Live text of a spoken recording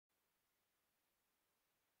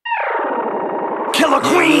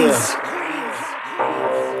Queens.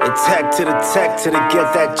 And Teck to the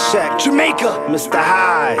get that check. Jamaica. Mr.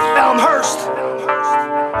 Hyde. Elmhurst.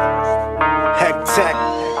 Teck.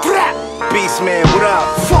 Beastman, what up?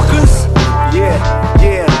 Fuckers. Yeah.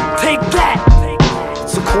 Take that.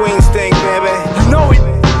 It's a Queens thing, baby. You know it.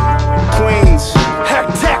 Queens.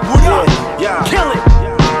 Teck, what up? Yeah. Kill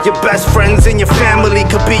it. Your best friends and your family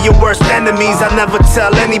could be your worst enemies. I never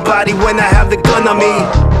tell anybody when I have the gun on me,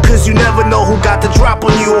 cause you never know who got the drop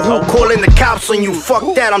on you or who calling the cops on you.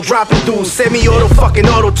 Fuck that, I'm dropping dudes, semi-auto fucking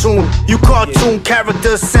auto-tune. You cartoon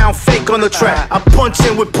characters sound fake on the track. I punch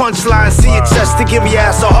in with punchlines, see your chest to give your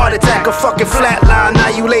ass a heart attack. A fucking flatline, now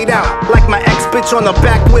you laid out like my ex-bitch on the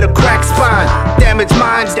back with a cracked spine. Damaged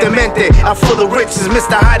minds, demented, I'm full of riches.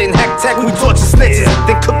 Mr. Hyde and Teck, we torture snitches,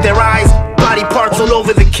 then cook their eyes. Body parts all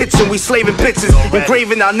over the kitchen, we slaving bitches,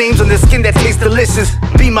 engraving our names on the skin that tastes delicious.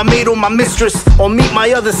 Be my maid or my mistress, or meet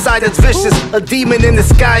my other side that's vicious. A demon in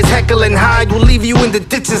disguise, Heckle and Hyde will leave you in the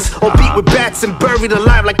ditches, or beat with bats and buried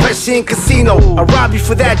alive like Pesci in Casino. I rob you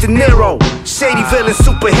for that De Niro, shady villain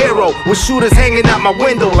superhero, with shooters hanging out my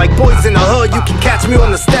window like boys in the hood. You can catch me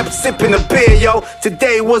on the steps sipping a beer, yo.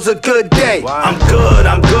 Today was a good day. I'm good.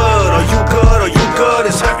 Are you good? Are you good?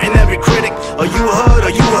 It's hurting every critic. Are you heard?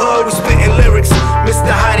 We spitting lyrics.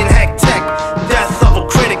 Mr. Hyde and Teck, death of a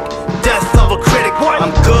critic.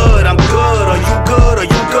 I'm good. Are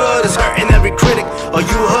you good? It's hurting every critic. Are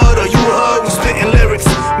you heard? We spitting lyrics.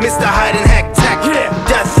 Mr. Hyde and Teck,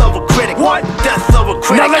 death of a critic. What? Death of a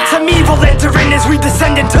critic. Now let some evil enter in as we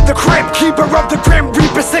descend into the crypt. Keeper of the grim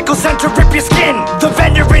reaper, sickle sent to rip your skin. The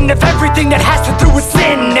veteran of everything that has to do with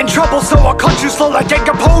sin and trouble, so I'll cut you slow like a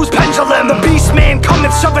composed pendulum. The beast man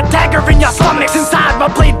cometh, shove a dagger in your stomachs. Inside my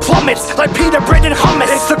blade plummets like Peter bread and hummus.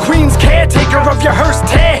 It's the queen's caretaker of your hearse.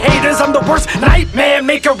 Tear haters, I'm the worst nightmare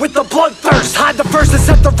maker with the bloodthirst. Hide the first to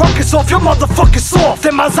set the ruckus off, your motherfuckers soft.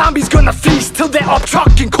 Then my zombies gonna feast till they're up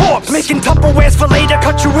trucking corpse. Making Tupperwares for later,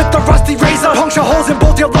 cut you with the rusty razor. Puncture holes in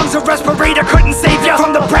both your lungs, a respirator couldn't save ya.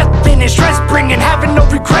 From the breath thinning, stress bringing, having no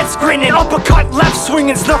regrets grinning. Uppercut, left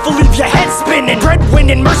swinging, snuffle leave your head spinning.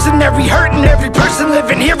 Breadwinning, mercenary hurting every person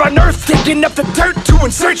living here on earth, digging up the dirt to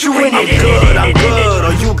insert you in it. I'm good.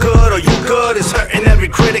 Are you good? It's hurting every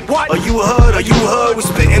critic. Are you heard? We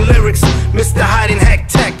spitting lyrics. Mr. Hyde and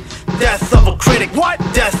Teck, death of a critic. What?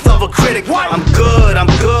 Death of a critic. I'm good.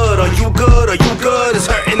 Are you good? It's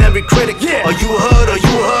hurting every critic. Are you heard?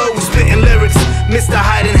 We spitting lyrics. Mr.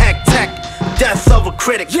 Hyde and Teck, death of a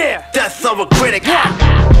critic. Death of a critic.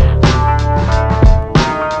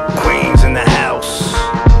 Queens in the house.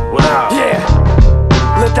 What up?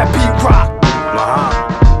 Let that beat rock.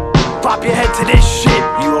 Bop your head to this shit.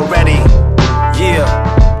 You already?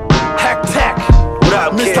 Teck. What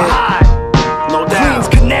up, Mr. kid? Hyde. No doubt. Queens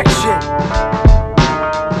connection.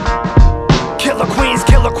 Killer Queens.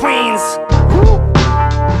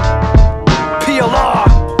 PLR.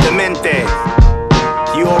 Demente.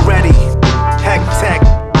 You already? Teck,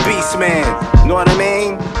 Beastman. Know what I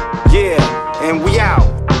mean? And we out.